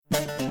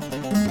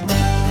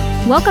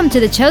Welcome to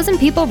the Chosen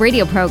People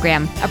radio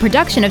program, a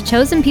production of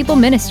Chosen People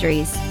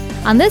Ministries.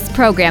 On this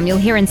program, you'll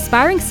hear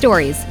inspiring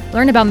stories,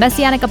 learn about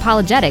messianic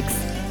apologetics,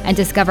 and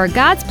discover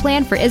God's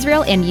plan for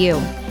Israel and you.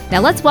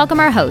 Now let's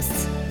welcome our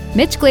hosts,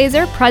 Mitch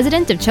Glaser,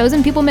 President of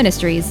Chosen People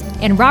Ministries,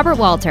 and Robert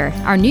Walter,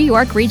 our New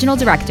York Regional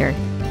Director.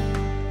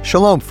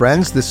 Shalom,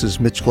 friends. This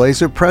is Mitch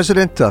Glaser,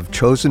 President of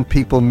Chosen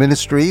People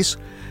Ministries,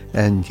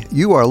 and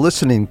you are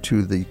listening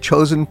to the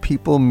Chosen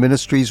People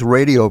Ministries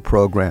radio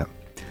program.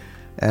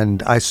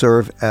 And I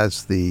serve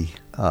as the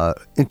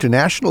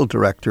international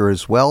director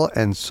as well,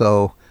 and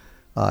so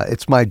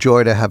it's my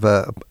joy to have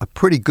a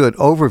pretty good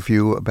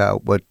overview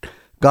about what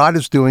God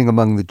is doing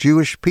among the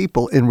Jewish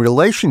people in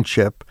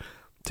relationship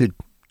to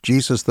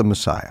Jesus the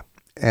Messiah.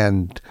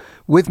 And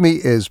with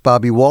me is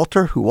Bobby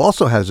Walter, who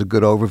also has a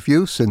good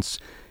overview since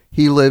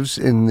he lives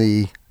in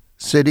the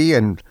city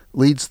and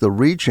leads the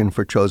region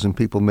for Chosen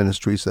People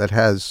Ministries that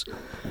has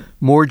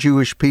more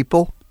Jewish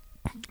people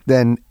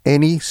than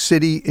any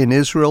city in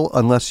Israel,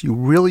 unless you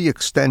really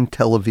extend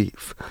Tel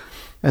Aviv.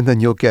 And then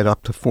you'll get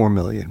up to 4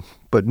 million.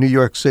 But New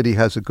York City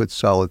has a good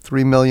solid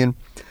 3 million.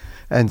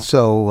 And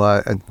so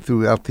and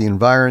throughout the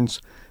environs.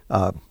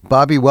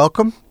 Bobby,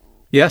 welcome.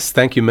 Yes,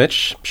 thank you,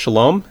 Mitch.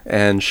 Shalom,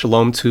 and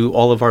shalom to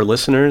all of our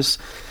listeners.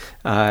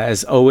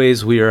 As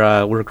always,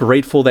 we're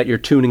grateful that you're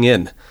tuning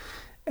in.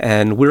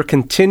 And we're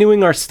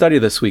continuing our study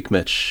this week,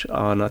 Mitch,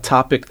 on a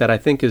topic that I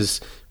think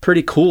is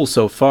pretty cool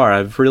so far.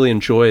 I've really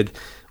enjoyed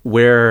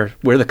where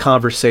the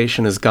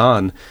conversation has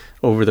gone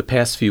over the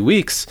past few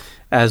weeks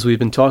as we've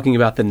been talking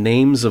about the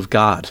names of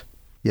God.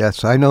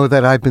 Yes, I know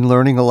that I've been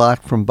learning a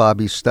lot from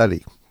Bobby's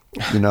study,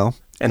 you know.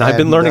 And I've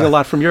been learning a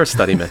lot from your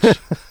study, Mitch.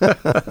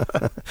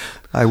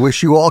 I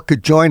wish you all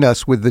could join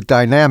us with the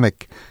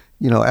dynamic,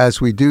 as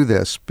we do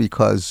this,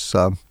 because,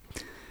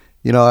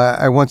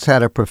 I once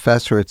had a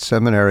professor at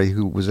seminary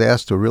who was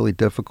asked a really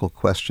difficult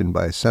question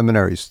by a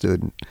seminary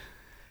student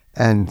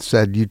and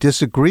said, you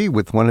disagree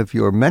with one of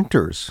your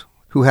mentors,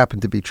 who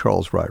happened to be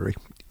Charles Ryrie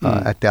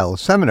at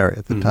Dallas Seminary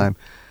at the time.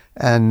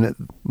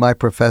 And my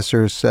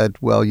professor said,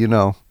 well,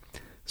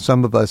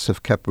 some of us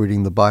have kept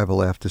reading the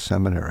Bible after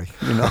seminary,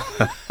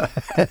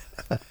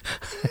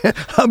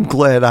 I'm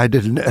glad I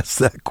didn't ask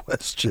that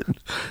question,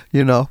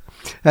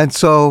 And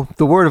so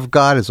the Word of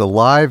God is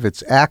alive,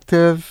 it's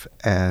active,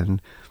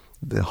 and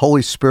the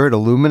Holy Spirit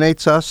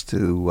illuminates us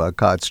to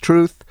God's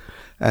truth.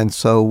 And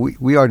so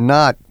we are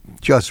not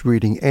just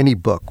reading any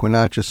book. We're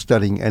not just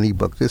studying any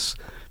book. This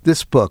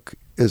book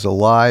is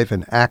alive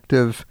and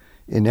active,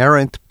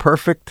 inerrant,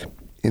 perfect,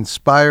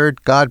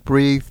 inspired,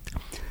 God-breathed.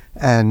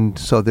 And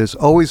so there's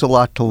always a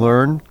lot to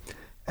learn.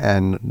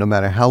 And no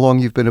matter how long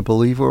you've been a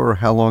believer or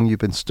how long you've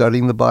been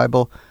studying the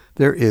Bible,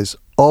 there is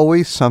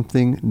always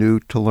something new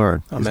to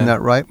learn. Amen. Isn't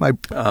that right,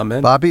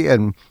 Amen. Bobby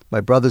and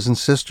my brothers and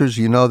sisters?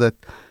 You know that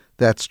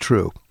that's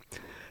true.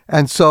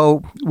 And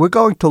so we're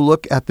going to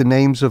look at the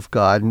names of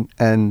God.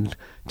 And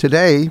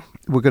today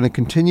we're going to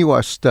continue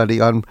our study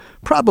on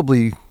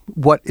probably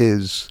what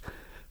is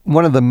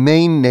one of the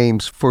main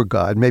names for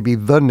God, maybe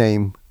the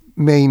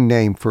main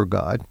name for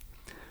God.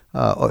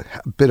 A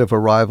bit of a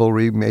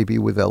rivalry maybe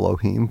with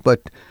Elohim,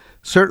 but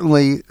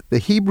certainly the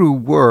Hebrew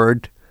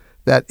word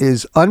that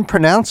is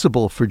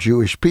unpronounceable for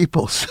Jewish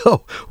people.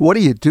 So what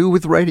do you do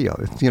with radio?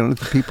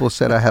 The people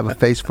said, I have a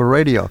face for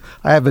radio.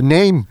 I have a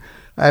name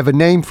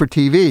for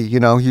TV.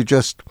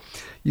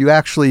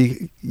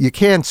 You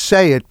can't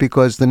say it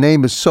because the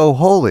name is so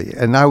holy.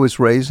 And I was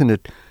raised in a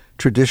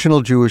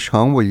traditional Jewish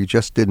home where you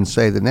just didn't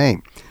say the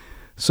name.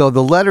 So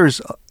the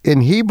letters in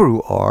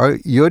Hebrew are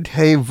Yud,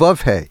 He,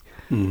 Vav, He.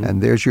 Mm-hmm.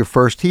 And there's your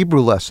first Hebrew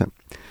lesson.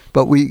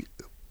 But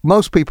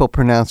most people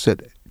pronounce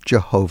it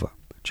Jehovah.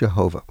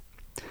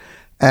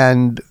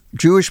 And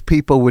Jewish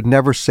people would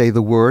never say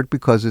the word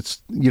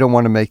because you don't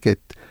want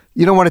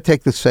to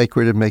take the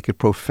sacred and make it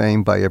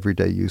profane by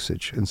everyday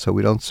usage. And so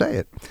we don't say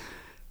it.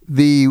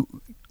 The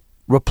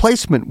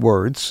replacement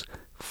words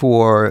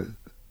for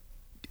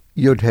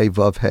Yud, He,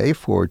 Vav, He,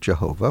 for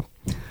Jehovah,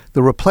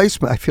 the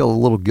replacement, I feel a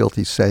little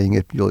guilty saying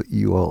it,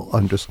 you will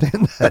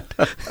understand that.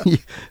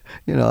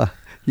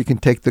 You can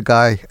take the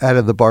guy out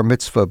of the bar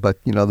mitzvah, but,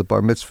 the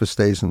bar mitzvah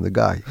stays in the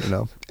guy,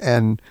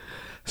 And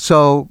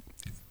so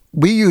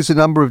we use a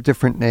number of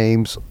different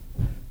names.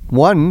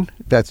 One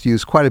that's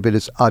used quite a bit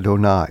is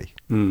Adonai,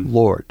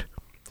 Lord.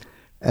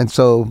 And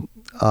so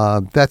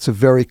that's a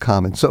very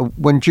common. So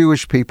when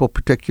Jewish people,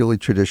 particularly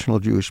traditional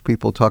Jewish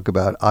people, talk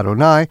about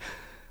Adonai,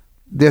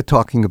 they're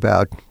talking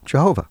about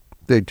Jehovah.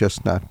 They're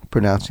just not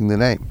pronouncing the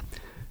name.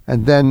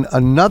 And then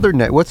another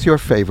name. What's your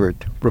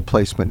favorite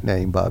replacement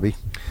name, Bobby?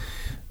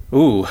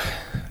 Ooh,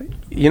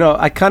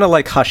 I kind of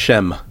like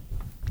Hashem.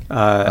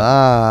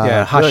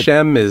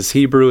 Hashem is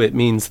Hebrew. It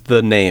means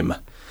the name.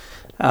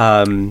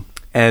 And,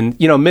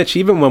 Mitch,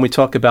 even when we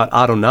talk about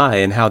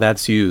Adonai and how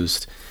that's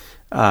used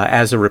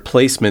as a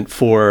replacement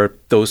for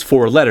those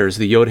 4 letters,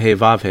 the Yod, He,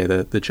 Vav, He,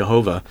 the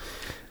Jehovah,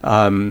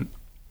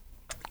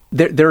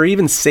 there are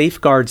even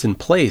safeguards in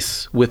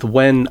place with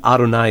when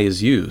Adonai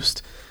is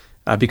used.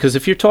 Because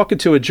if you're talking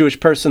to a Jewish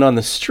person on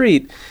the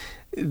street,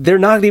 they're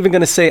not even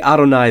going to say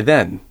Adonai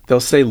then. They'll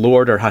say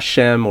Lord or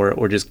Hashem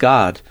or just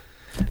God.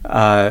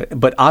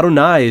 But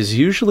Adonai is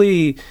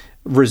usually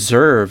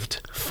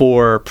reserved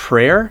for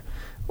prayer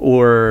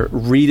or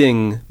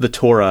reading the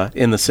Torah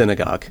in the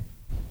synagogue.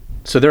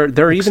 So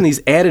there are even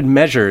these added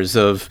measures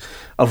of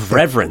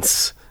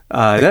reverence.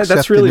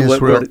 That's really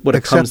what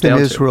it comes down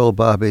to. Except in Israel,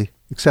 Bobby.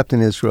 Except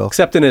in Israel.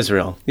 Except in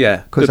Israel,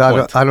 yeah. Because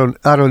I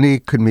don't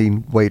need could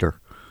mean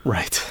waiter.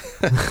 Right.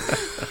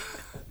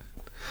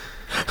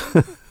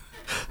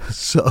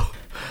 So,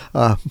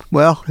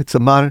 well, it's a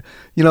modern.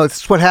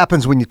 It's what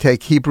happens when you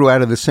take Hebrew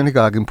out of the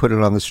synagogue and put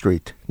it on the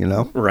street.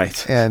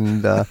 Right.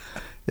 And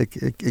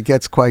it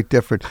gets quite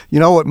different. You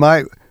know what?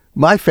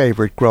 My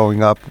favorite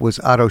growing up was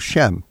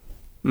Adoshem.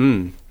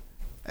 Don't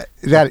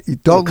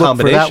look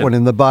for that one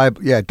in the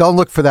Bible. Yeah, don't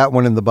look for that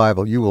one in the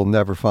Bible. You will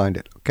never find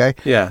it. Okay.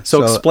 Yeah.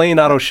 So explain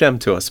Adoshem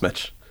to us,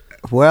 Mitch.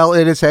 Well,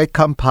 it is a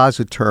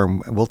composite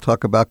term. We'll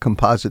talk about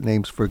composite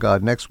names for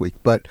God next week.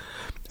 But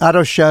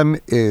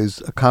Adoshem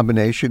is a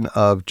combination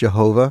of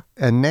Jehovah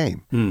and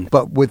name,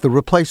 but with the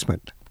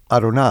replacement,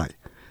 Adonai.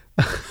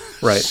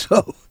 Right.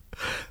 So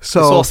this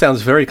all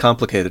sounds very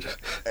complicated.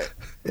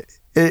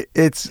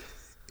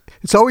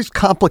 It's always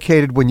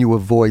complicated when you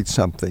avoid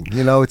something.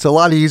 It's a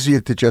lot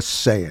easier to just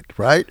say it,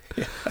 right?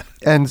 Yeah.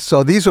 And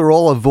so these are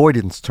all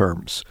avoidance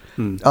terms.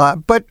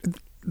 But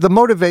the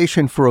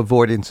motivation for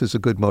avoidance is a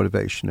good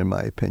motivation, in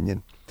my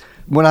opinion.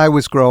 When I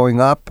was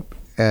growing up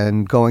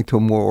and going to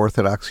a more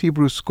Orthodox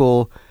Hebrew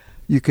school,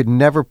 you could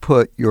never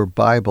put your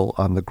Bible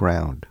on the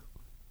ground.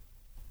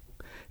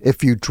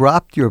 If you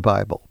dropped your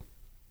Bible,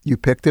 you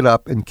picked it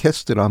up and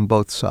kissed it on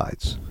both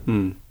sides.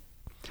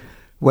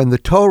 When the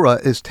Torah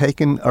is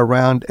taken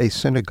around a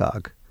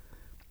synagogue,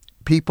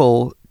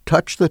 people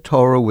touch the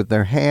Torah with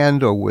their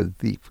hand or with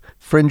the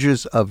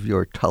fringes of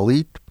your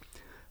talit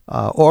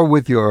or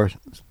with your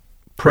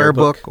prayer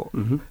book.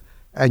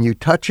 And you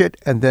touch it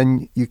and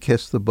then you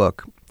kiss the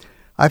book.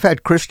 I've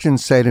had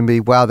Christians say to me,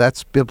 wow,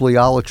 that's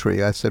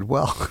bibliolatry. I said,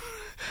 well,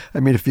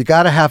 if you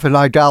got to have an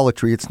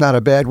idolatry, it's not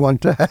a bad one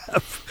to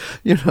have,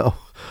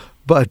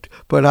 But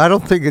I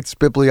don't think it's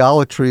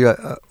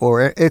bibliolatry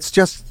or it's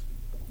just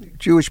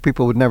Jewish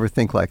people would never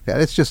think like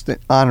that. It's just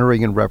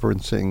honoring and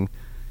reverencing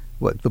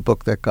what the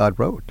book that God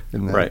wrote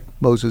and that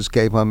Moses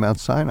gave on Mount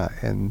Sinai.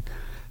 And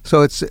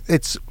so it's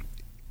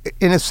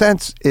in a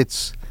sense,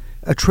 it's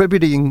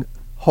attributing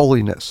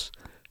holiness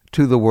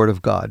to the Word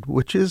of God,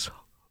 which is,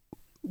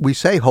 we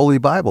say Holy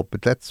Bible,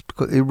 but that's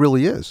because it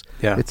really is.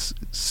 Yeah. It's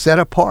set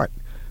apart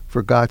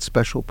for God's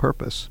special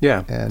purpose.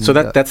 Yeah. And so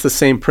that's the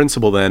same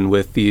principle then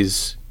with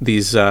these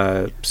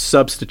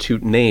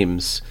substitute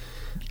names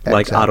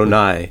like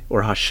Adonai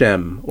or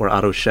Hashem or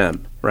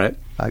Adoshem, right?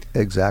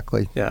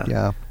 Exactly.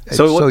 Yeah.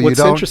 So what's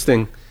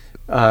interesting,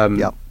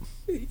 I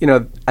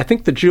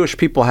think the Jewish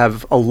people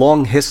have a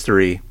long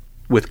history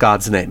with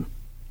God's name.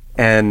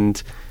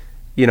 And,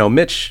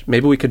 Mitch,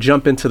 maybe we could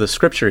jump into the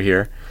scripture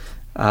here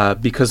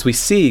because we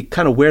see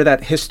kind of where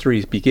that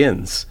history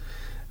begins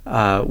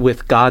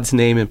with God's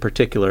name in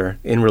particular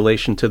in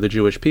relation to the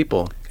Jewish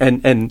people.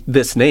 And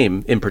this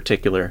name in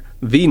particular,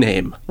 the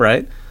name,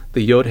 right?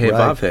 The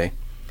Yod-Heh-Vav-Heh.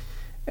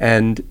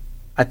 And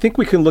I think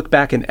we can look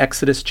back in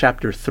Exodus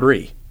chapter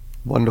 3.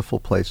 Wonderful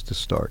place to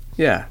start.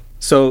 Yeah.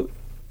 So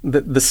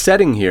the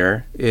setting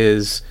here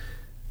is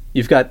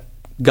you've got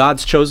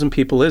God's chosen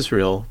people,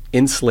 Israel,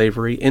 in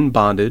slavery, in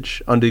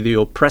bondage, under the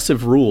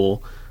oppressive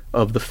rule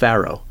of the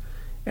Pharaoh.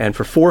 And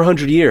for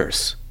 400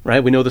 years,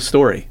 right, we know the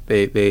story.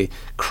 They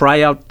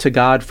cry out to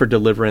God for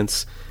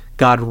deliverance.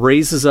 God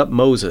raises up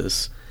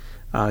Moses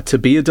to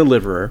be a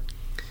deliverer,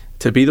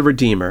 to be the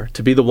redeemer,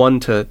 to be the one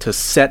to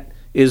set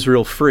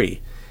Israel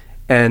free.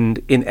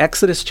 And in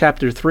Exodus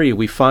chapter 3,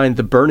 we find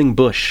the burning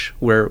bush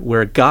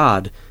where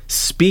God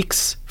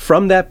speaks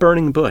from that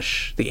burning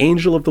bush. The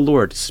angel of the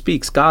Lord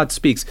speaks, God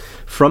speaks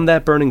from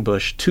that burning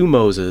bush to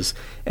Moses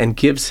and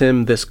gives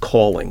him this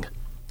calling.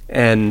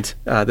 And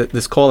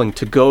this calling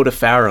to go to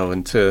Pharaoh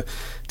and to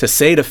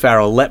say to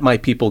Pharaoh, let my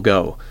people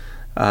go,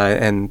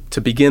 and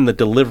to begin the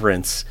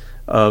deliverance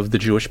of the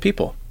Jewish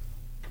people.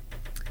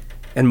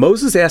 And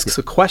Moses asks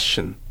a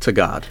question to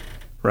God,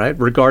 right,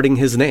 regarding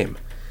his name.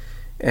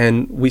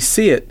 And we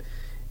see it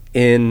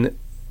in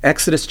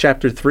Exodus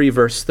chapter 3,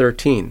 verse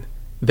 13.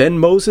 Then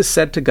Moses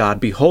said to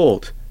God,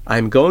 behold, I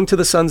am going to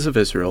the sons of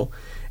Israel,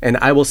 and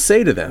I will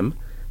say to them,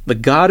 the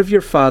God of your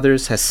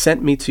fathers has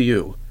sent me to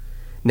you.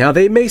 Now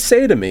they may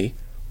say to me,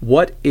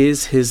 what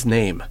is his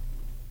name?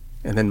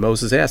 And then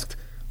Moses asked,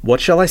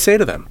 what shall I say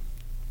to them?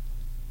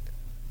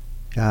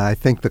 I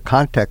think the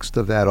context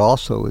of that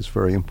also is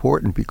very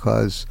important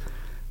because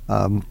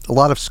a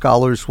lot of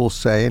scholars will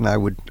say, and I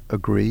would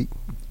agree,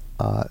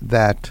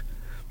 that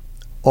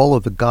all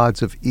of the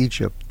gods of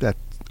Egypt, that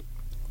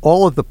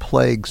all of the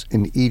plagues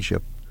in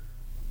Egypt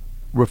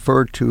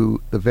referred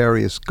to the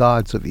various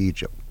gods of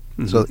Egypt.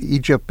 Mm-hmm. So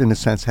Egypt, in a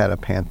sense, had a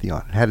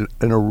pantheon, had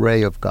an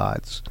array of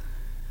gods.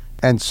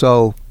 And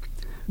so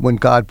when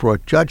God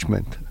brought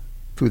judgment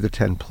through the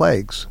 10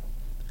 plagues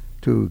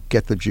to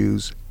get the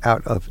Jews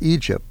out of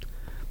Egypt,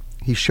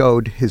 he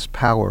showed his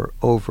power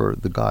over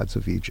the gods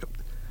of Egypt.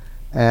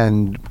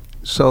 And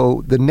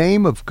so the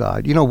name of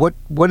God,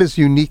 what is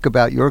unique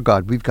about your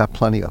God? We've got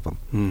plenty of them.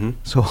 Mm-hmm.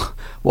 So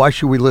why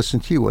should we listen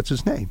to you? What's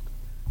his name?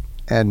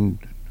 And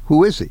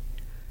who is he?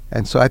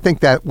 And so I think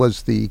that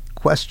was the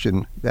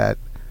question that,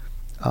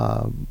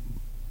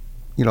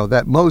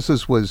 that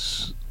Moses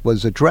was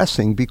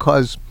addressing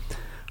because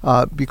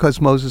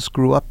Moses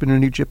grew up in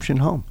an Egyptian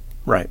home.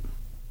 Right.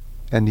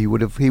 And he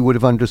would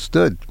have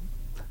understood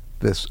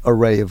this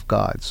array of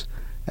gods.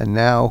 And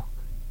now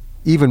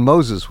even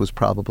Moses was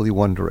probably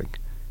wondering,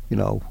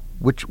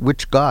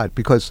 which God?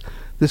 Because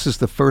this is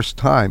the first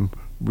time,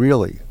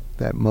 really,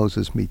 that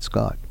Moses meets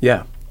God.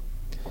 Yeah.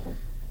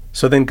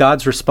 So then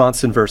God's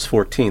response in verse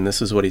 14,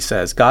 this is what he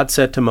says. God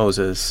said to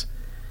Moses,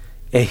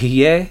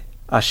 Ehyeh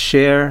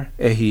asher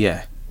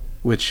ehyeh,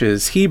 which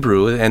is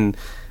Hebrew, and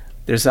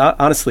there's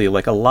honestly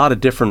like a lot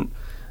of different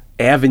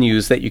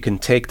avenues that you can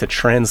take to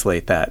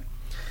translate that.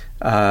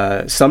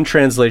 Some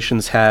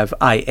translations have,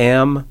 I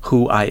am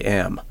who I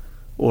am.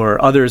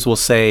 Or others will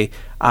say,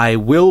 I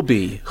will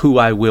be who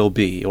I will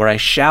be, or I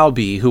shall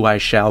be who I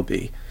shall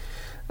be.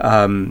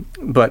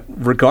 But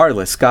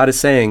regardless, God is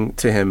saying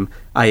to him,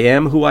 I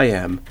am who I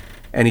am.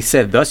 And he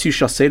said, thus you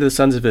shall say to the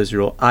sons of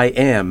Israel, I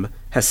am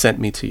has sent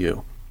me to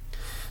you.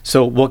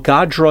 So what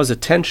God draws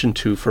attention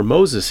to for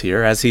Moses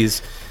here, as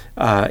he's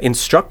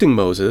instructing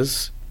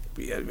Moses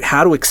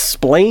how to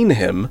explain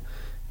him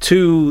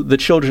to the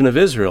children of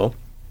Israel,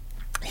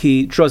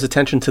 he draws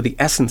attention to the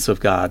essence of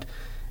God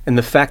and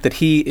the fact that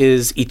he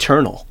is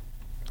eternal,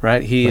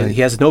 right? He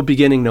has no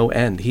beginning, no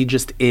end. He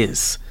just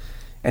is.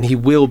 And he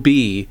will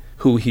be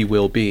who he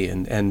will be.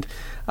 And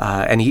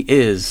he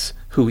is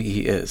who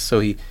he is. So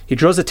he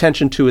draws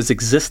attention to his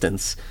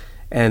existence,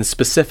 and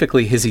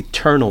specifically his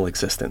eternal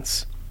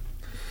existence.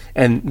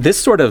 And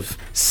this sort of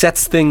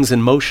sets things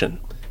in motion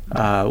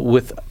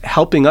with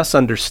helping us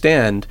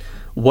understand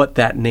what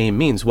that name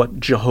means, what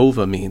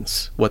Jehovah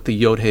means, what the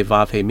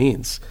Yod-Heh-Vav-Heh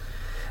means.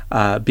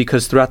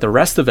 Because throughout the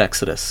rest of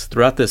Exodus,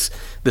 throughout this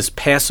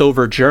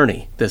Passover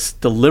journey, this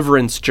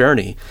deliverance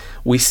journey,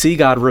 we see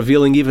God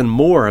revealing even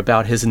more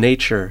about his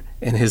nature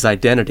and his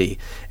identity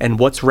and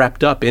what's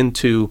wrapped up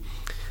into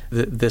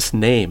this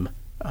name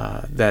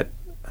that...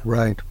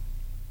 Right.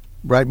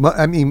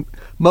 I mean,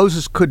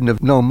 Moses couldn't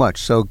have known much.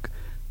 So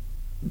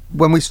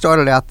when we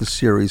started out the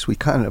series, we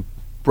kind of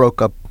broke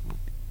up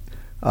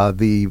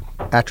the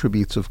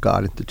attributes of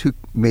God into two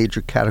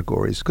major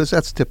categories, because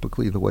that's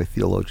typically the way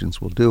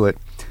theologians will do it.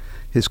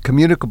 His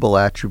communicable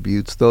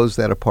attributes, those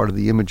that are part of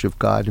the image of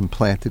God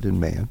implanted in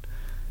man,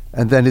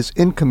 and then his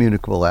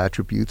incommunicable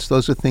attributes,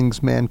 those are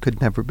things man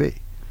could never be.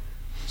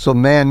 So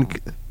man,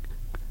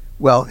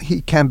 well,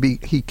 he can be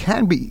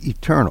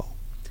eternal,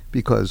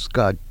 because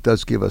God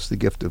does give us the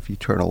gift of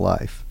eternal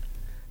life,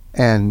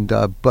 and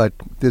but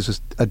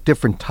there's a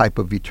different type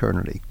of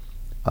eternity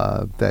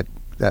that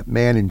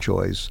man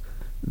enjoys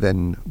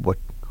than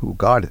who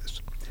God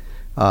is.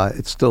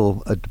 It's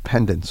still a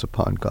dependence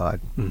upon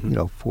God,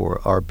 mm-hmm. For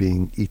our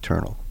being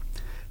eternal.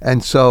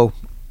 And so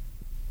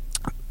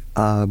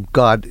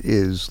God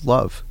is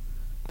love.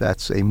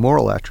 That's a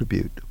moral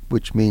attribute,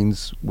 which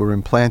means we're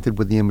implanted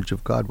with the image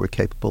of God. We're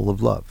capable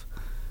of love.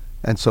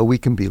 And so we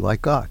can be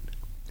like God.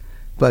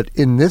 But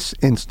in this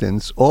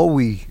instance, all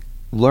we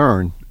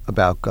learn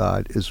about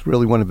God is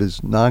really one of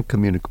his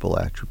non-communicable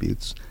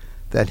attributes,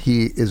 that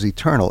he is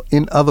eternal.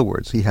 In other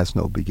words, he has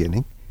no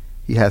beginning.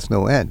 He has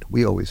no end.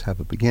 We always have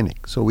a beginning.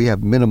 So we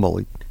have minimal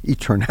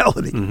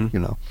eternality,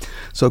 mm-hmm.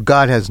 So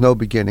God has no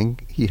beginning.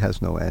 He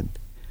has no end.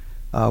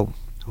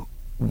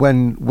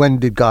 When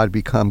did God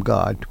become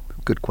God?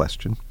 Good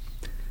question.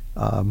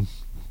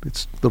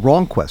 It's the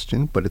wrong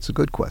question, but it's a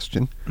good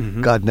question.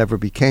 Mm-hmm. God never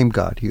became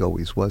God. He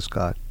always was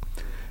God.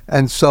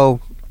 And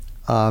so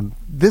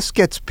this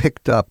gets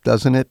picked up,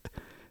 doesn't it,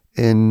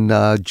 in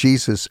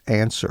Jesus'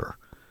 answer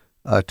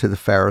to the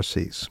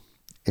Pharisees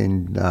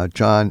in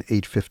John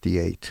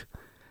 8:58,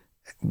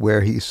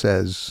 where he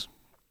says,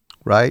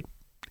 right,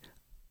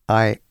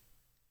 I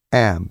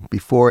am.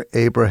 Before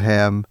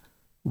Abraham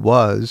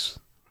was,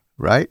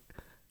 right,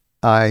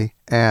 I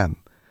am.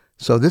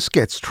 So this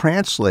gets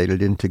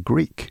translated into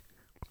Greek,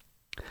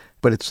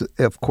 but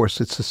of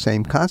course it's the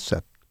same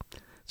concept.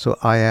 So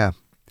I am.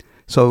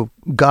 So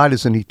God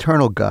is an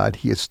eternal God.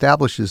 He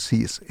establishes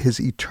his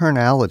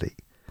eternality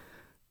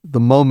the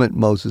moment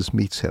Moses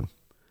meets him,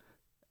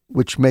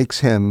 which makes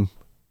him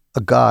a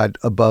God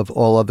above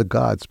all other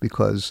gods,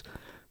 because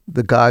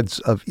the gods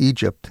of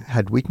Egypt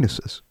had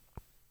weaknesses,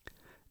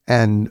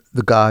 and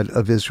the God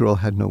of Israel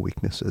had no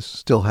weaknesses,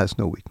 still has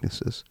no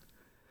weaknesses.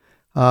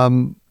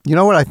 You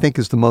know what I think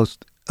is the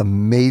most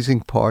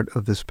amazing part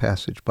of this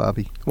passage,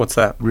 Bobby? What's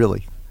that?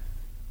 Really?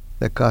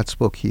 That God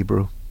spoke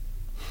Hebrew.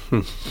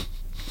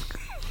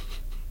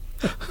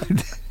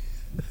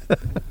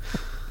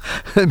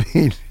 I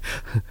mean,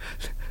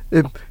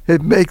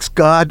 it makes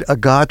God a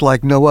God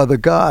like no other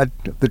God,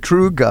 the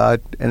true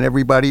God, and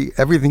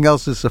everything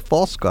else is a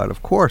false God,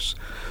 of course.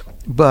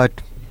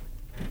 But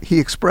he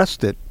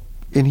expressed it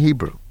in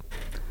Hebrew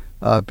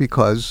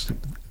because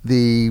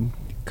the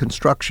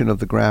construction of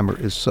the grammar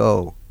is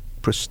so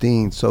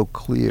pristine, so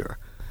clear,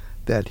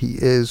 that he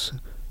is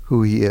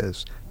who he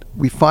is.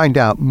 We find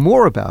out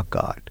more about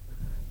God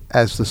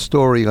as the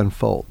story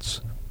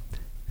unfolds,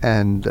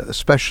 and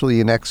especially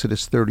in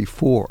Exodus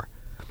 34,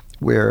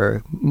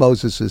 where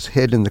Moses is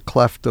hid in the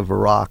cleft of a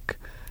rock,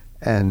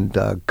 and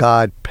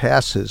God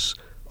passes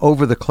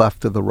over the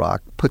cleft of the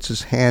rock, puts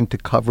his hand to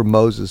cover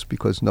Moses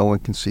because no one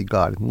can see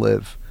God and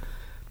live.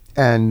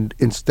 And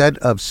instead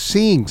of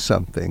seeing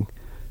something,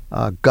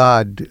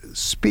 God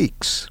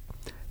speaks,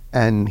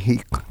 and he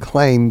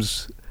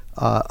claims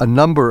a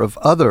number of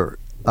other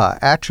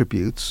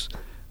attributes.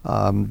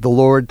 The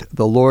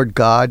Lord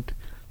God,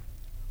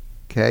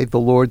 okay, the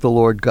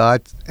Lord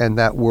God, and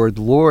that word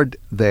Lord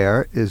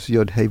there is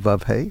Yod He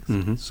Vav He.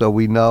 Mm-hmm. So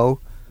we know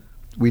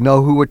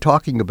who we're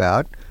talking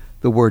about.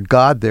 The word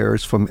God there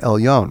is from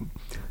Elyon.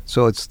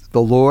 So it's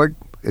the Lord,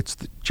 it's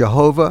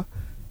Jehovah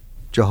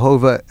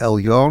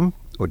Elyon,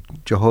 or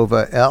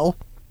Jehovah El,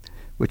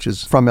 which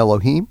is from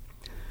Elohim.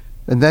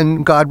 And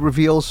then God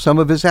reveals some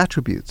of his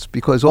attributes,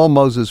 because all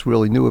Moses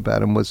really knew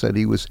about him was that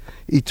he was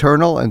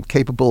eternal and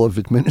capable of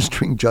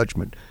administering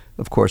judgment,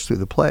 of course, through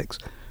the plagues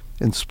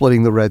and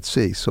splitting the Red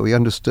Sea. So he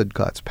understood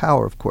God's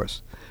power, of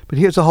course. But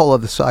here's a whole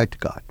other side to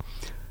God.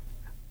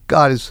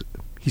 God is,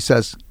 he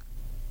says,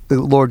 the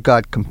Lord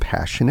God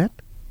compassionate,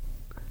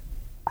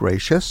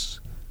 gracious,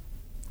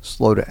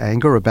 slow to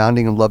anger,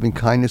 abounding in loving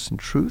kindness and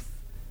truth,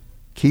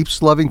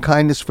 keeps loving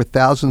kindness for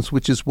thousands,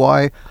 which is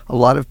why a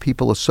lot of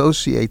people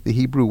associate the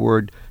Hebrew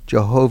word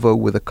Jehovah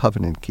with a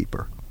covenant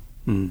keeper.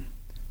 Mm.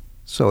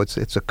 So it's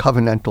a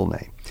covenantal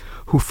name.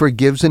 Who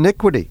forgives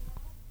iniquity,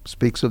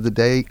 speaks of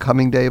the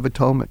coming day of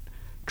atonement,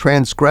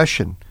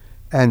 transgression,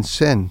 and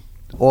sin.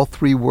 All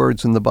three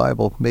words in the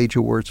Bible,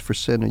 major words for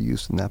sin, are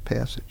used in that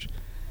passage.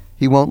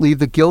 He won't leave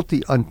the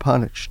guilty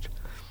unpunished.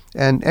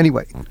 And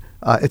anyway,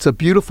 it's a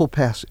beautiful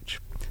passage.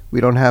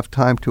 We don't have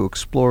time to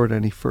explore it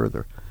any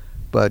further.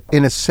 But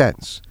in a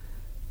sense,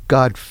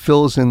 God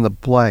fills in the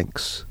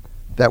blanks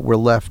that were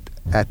left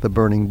at the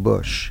burning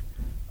bush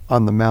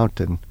on the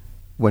mountain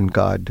when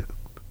God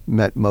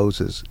met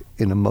Moses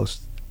in a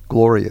most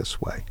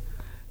glorious way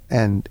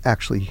and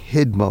actually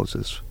hid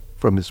Moses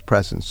from his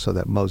presence so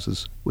that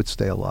Moses would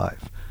stay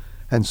alive.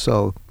 And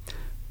so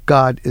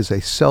God is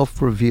a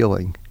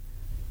self-revealing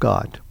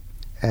God.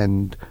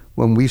 And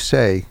when we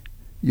say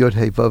Yod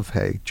He Vav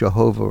He,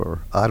 Jehovah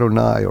or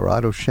Adonai or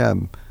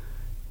Adoshem,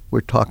 we're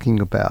talking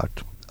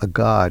about a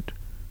God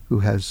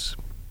who has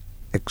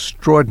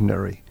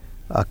extraordinary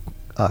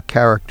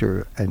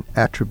character and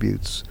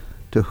attributes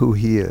to who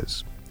he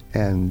is.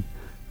 And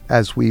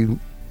as we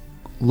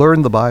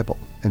learn the Bible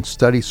and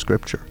study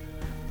Scripture,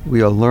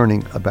 we are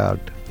learning about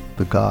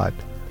the God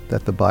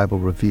that the Bible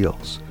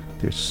reveals.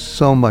 There's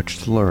so much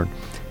to learn.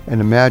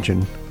 And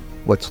imagine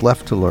what's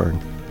left to learn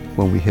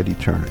when we hit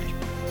eternity.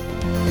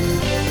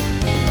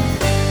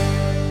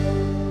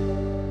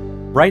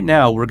 Right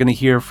now, we're going to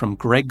hear from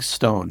Greg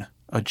Stone,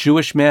 a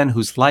Jewish man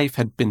whose life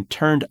had been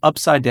turned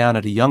upside down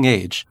at a young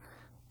age,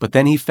 but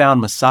then he found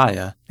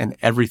Messiah and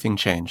everything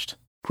changed.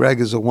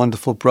 Greg is a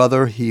wonderful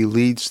brother. He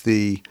leads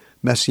the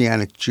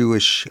Messianic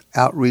Jewish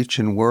outreach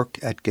and work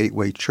at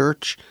Gateway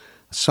Church,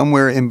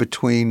 somewhere in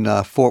between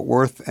Fort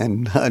Worth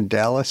and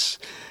Dallas.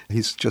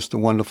 He's just a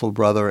wonderful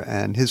brother,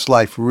 and his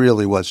life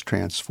really was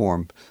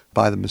transformed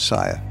by the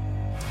Messiah.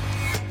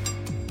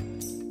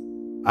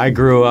 I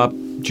grew up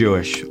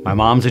Jewish. My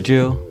mom's a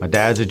Jew, my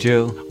dad's a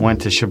Jew.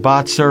 Went to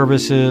Shabbat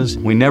services.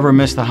 We never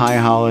missed the high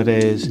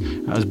holidays.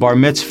 I was bar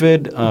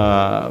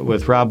mitzvahed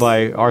with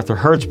Rabbi Arthur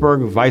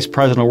Hertzberg, Vice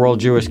President of World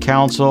Jewish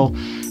Council.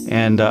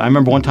 And I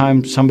remember one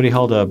time somebody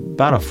held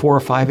about a 4 or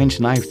 5 inch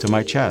knife to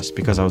my chest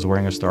because I was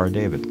wearing a Star of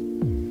David.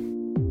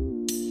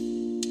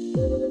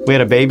 We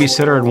had a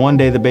babysitter, and one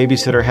day the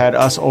babysitter had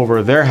us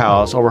over her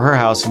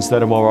house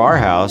instead of over our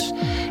house.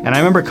 And I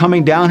remember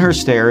coming down her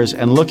stairs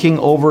and looking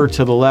over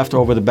to the left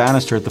over the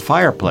banister at the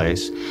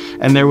fireplace,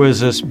 and there was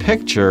this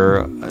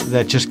picture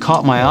that just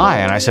caught my eye,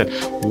 and I said,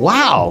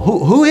 wow,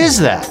 who is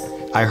that?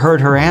 I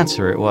heard her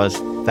answer. It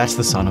was, that's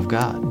the Son of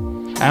God.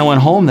 And I went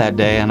home that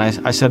day and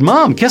I said,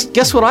 Mom,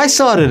 guess what I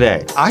saw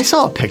today? I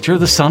saw a picture of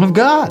the Son of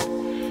God.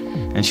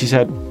 And she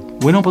said,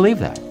 we don't believe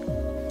that.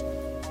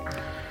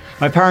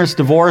 My parents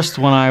divorced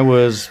when I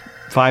was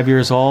 5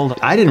 years old.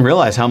 I didn't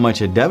realize how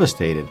much it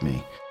devastated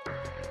me.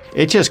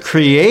 It just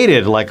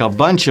created like a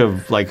bunch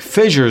of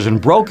fissures and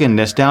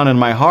brokenness down in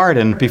my heart.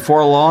 And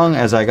before long,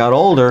 as I got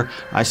older,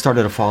 I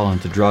started to fall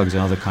into drugs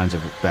and other kinds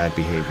of bad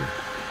behavior.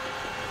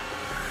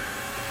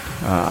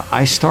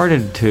 I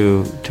started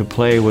to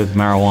play with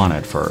marijuana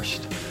at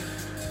first.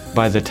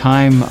 By the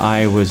time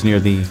I was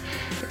near the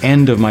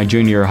end of my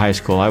junior year of high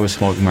school, I was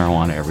smoking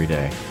marijuana every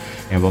day.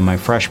 And by my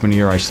freshman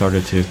year, I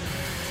started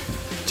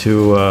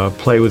to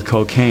play with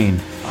cocaine.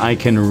 I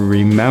can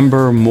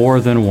remember more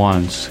than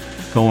once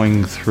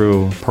going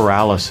through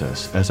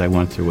paralysis as I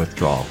went through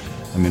withdrawal.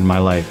 I mean, my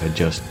life had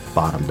just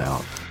bottomed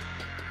out.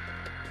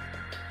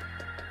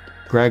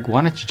 Greg,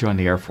 why don't you join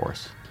the Air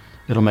Force?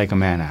 It'll make a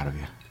man out of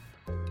you.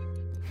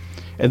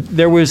 And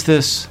there was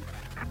this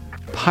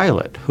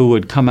pilot who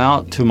would come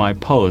out to my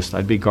post.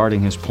 I'd be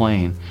guarding his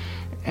plane,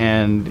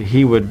 and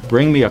he would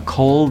bring me a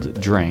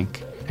cold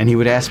drink, and he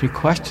would ask me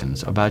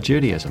questions about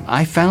Judaism.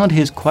 I found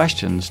his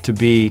questions to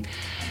be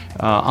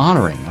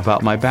honoring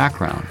about my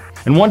background.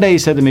 And one day he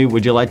said to me,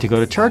 "Would you like to go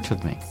to church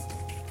with me?"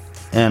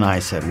 And I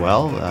said,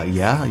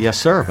 yes,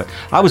 sir. But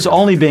I was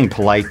only being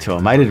polite to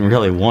him. I didn't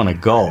really want to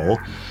go.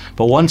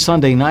 But one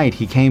Sunday night,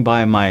 he came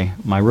by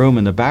my room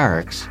in the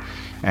barracks,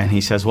 and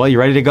he says, "Well, you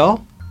ready to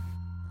go?"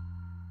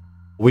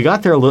 We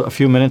got there a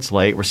few minutes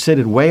late. We're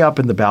seated way up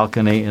in the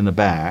balcony in the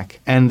back,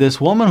 and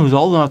this woman who's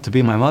old enough to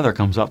be my mother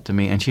comes up to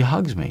me, and she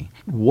hugs me.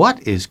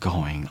 What is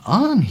going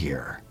on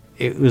here?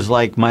 It was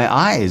like my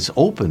eyes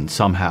opened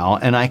somehow,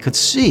 and I could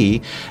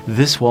see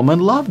this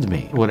woman loved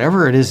me.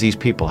 Whatever it is these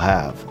people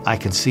have, I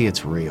can see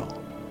it's real.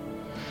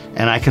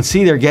 And I can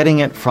see they're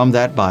getting it from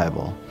that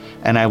Bible.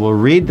 And I will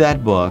read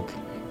that book,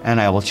 and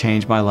I will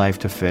change my life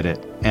to fit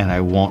it, and I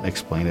won't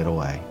explain it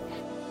away.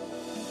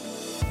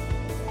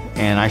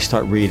 And I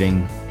start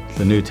reading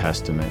the New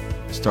Testament,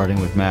 starting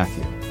with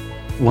Matthew.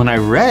 When I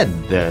read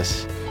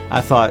this,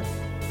 I thought,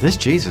 this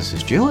Jesus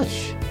is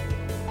Jewish.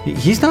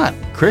 He's not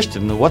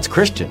Christian. What's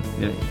Christian?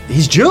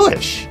 He's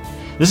Jewish.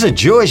 This is a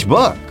Jewish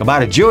book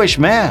about a Jewish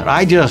man.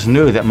 I just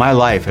knew that my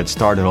life had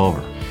started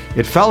over.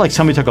 It felt like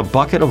somebody took a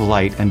bucket of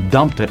light and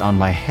dumped it on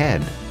my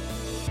head.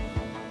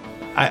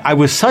 I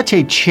was such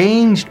a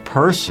changed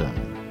person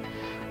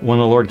when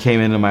the Lord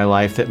came into my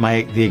life that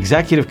the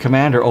executive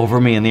commander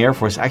over me in the Air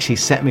Force actually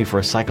sent me for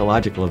a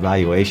psychological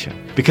evaluation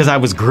because I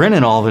was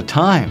grinning all the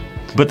time.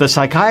 But the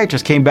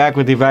psychiatrist came back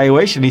with the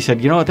evaluation. He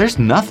said, "You know what, there's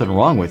nothing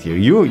wrong with you.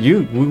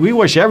 We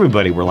wish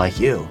everybody were like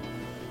you."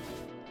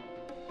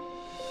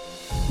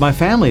 My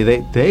family,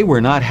 they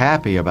were not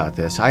happy about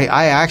this.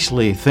 I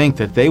actually think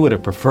that they would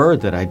have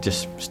preferred that I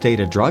just stayed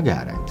a drug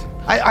addict.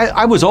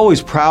 I was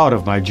always proud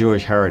of my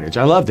Jewish heritage.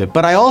 I loved it.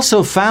 But I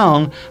also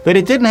found that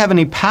it didn't have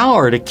any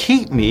power to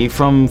keep me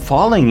from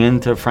falling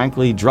into,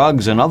 frankly,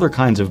 drugs and other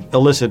kinds of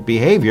illicit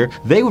behavior.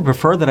 They would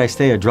prefer that I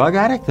stay a drug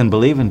addict than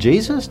believe in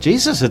Jesus.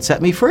 Jesus had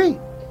set me free.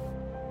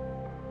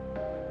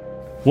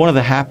 One of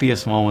the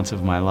happiest moments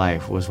of my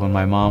life was when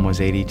my mom was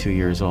 82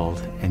 years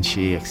old and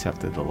she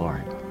accepted the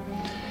Lord.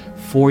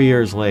 4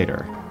 years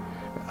later,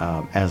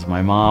 as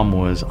my mom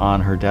was on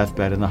her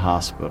deathbed in the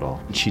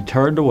hospital, she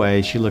turned away,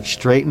 she looked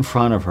straight in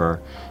front of her,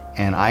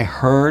 and I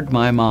heard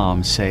my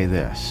mom say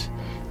this,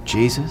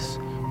 "Jesus,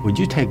 would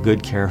you take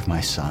good care of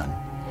my son?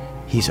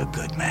 He's a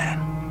good man."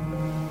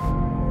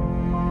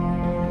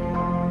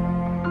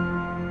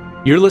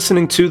 You're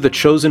listening to The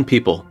Chosen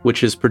People,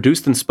 which is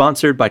produced and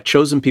sponsored by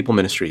Chosen People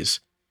Ministries.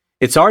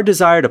 It's our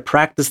desire to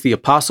practice the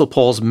Apostle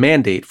Paul's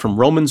mandate from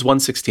Romans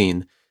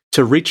 1:16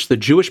 to reach the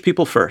Jewish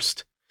people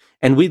first.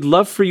 And we'd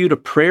love for you to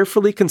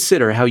prayerfully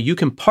consider how you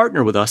can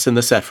partner with us in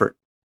this effort.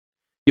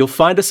 You'll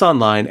find us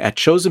online at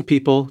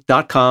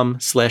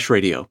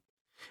chosenpeople.com/radio.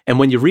 And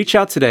when you reach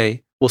out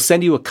today, we'll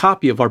send you a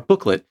copy of our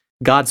booklet,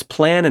 God's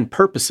Plan and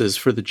Purposes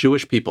for the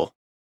Jewish People.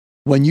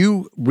 When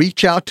you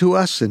reach out to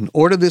us and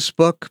order this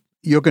book,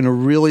 you're going to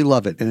really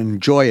love it and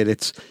enjoy it.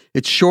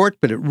 It's short,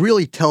 but it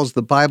really tells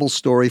the Bible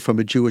story from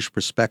a Jewish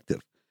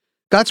perspective.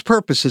 God's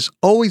purpose has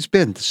always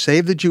been to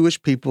save the Jewish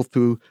people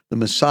through the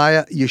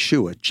Messiah,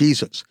 Yeshua,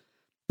 Jesus.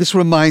 This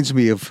reminds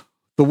me of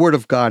the Word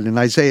of God in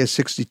Isaiah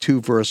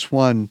 62, verse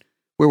 1,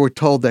 where we're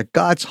told that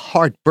God's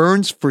heart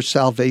burns for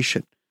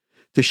salvation,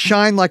 to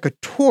shine like a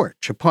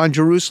torch upon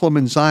Jerusalem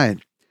and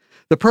Zion.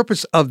 The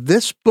purpose of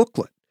this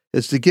booklet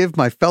is to give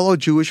my fellow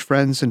Jewish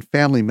friends and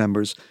family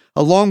members,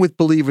 along with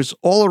believers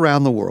all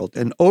around the world,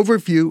 an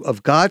overview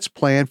of God's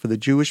plan for the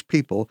Jewish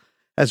people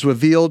as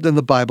revealed in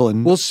the Bible.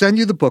 And we'll send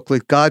you the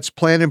booklet, God's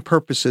Plan and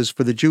Purposes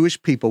for the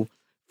Jewish People,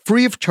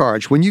 free of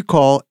charge when you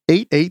call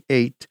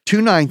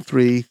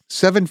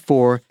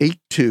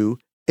 888-293-7482,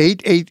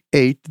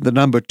 888, the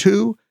number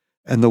 2,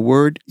 and the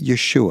word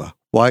Yeshua,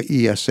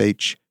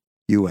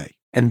 Y-E-S-H-U-A.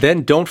 And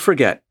then don't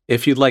forget,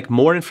 if you'd like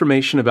more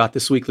information about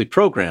this weekly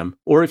program,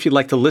 or if you'd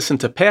like to listen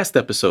to past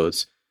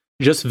episodes,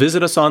 just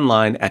visit us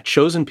online at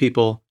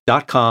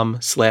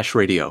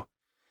chosenpeople.com/radio.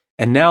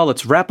 And now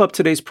let's wrap up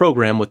today's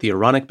program with the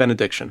Aaronic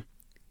benediction.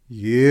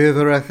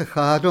 Yivrech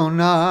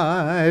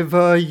Adonai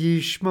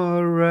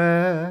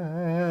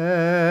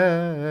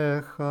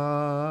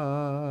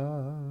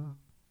v'yishmerecha.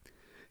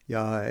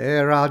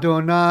 Ya'er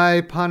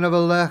Adonai panav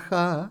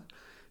elecha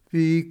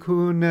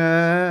v'yikunecha.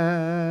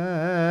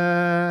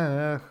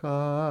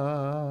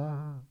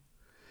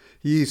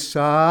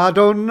 Yisa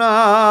Adonai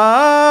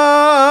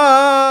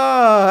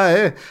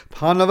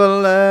panav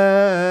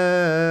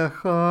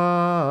elecha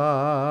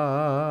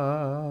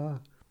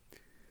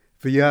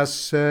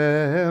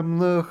v'yasem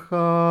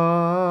lecha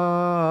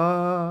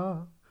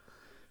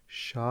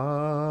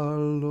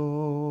shalom.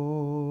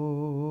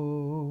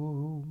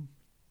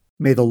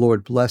 May the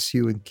Lord bless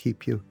you and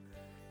keep you.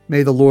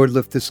 May the Lord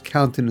lift his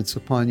countenance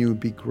upon you and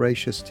be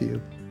gracious to you.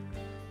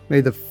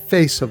 May the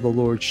face of the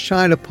Lord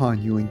shine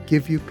upon you and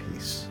give you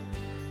peace.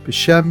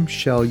 B'Shem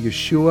Shel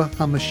Yeshua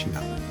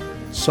HaMashiach,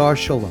 Sar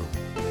Shalom.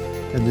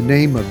 In the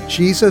name of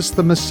Jesus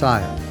the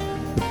Messiah,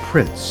 the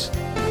Prince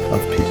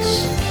of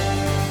peace.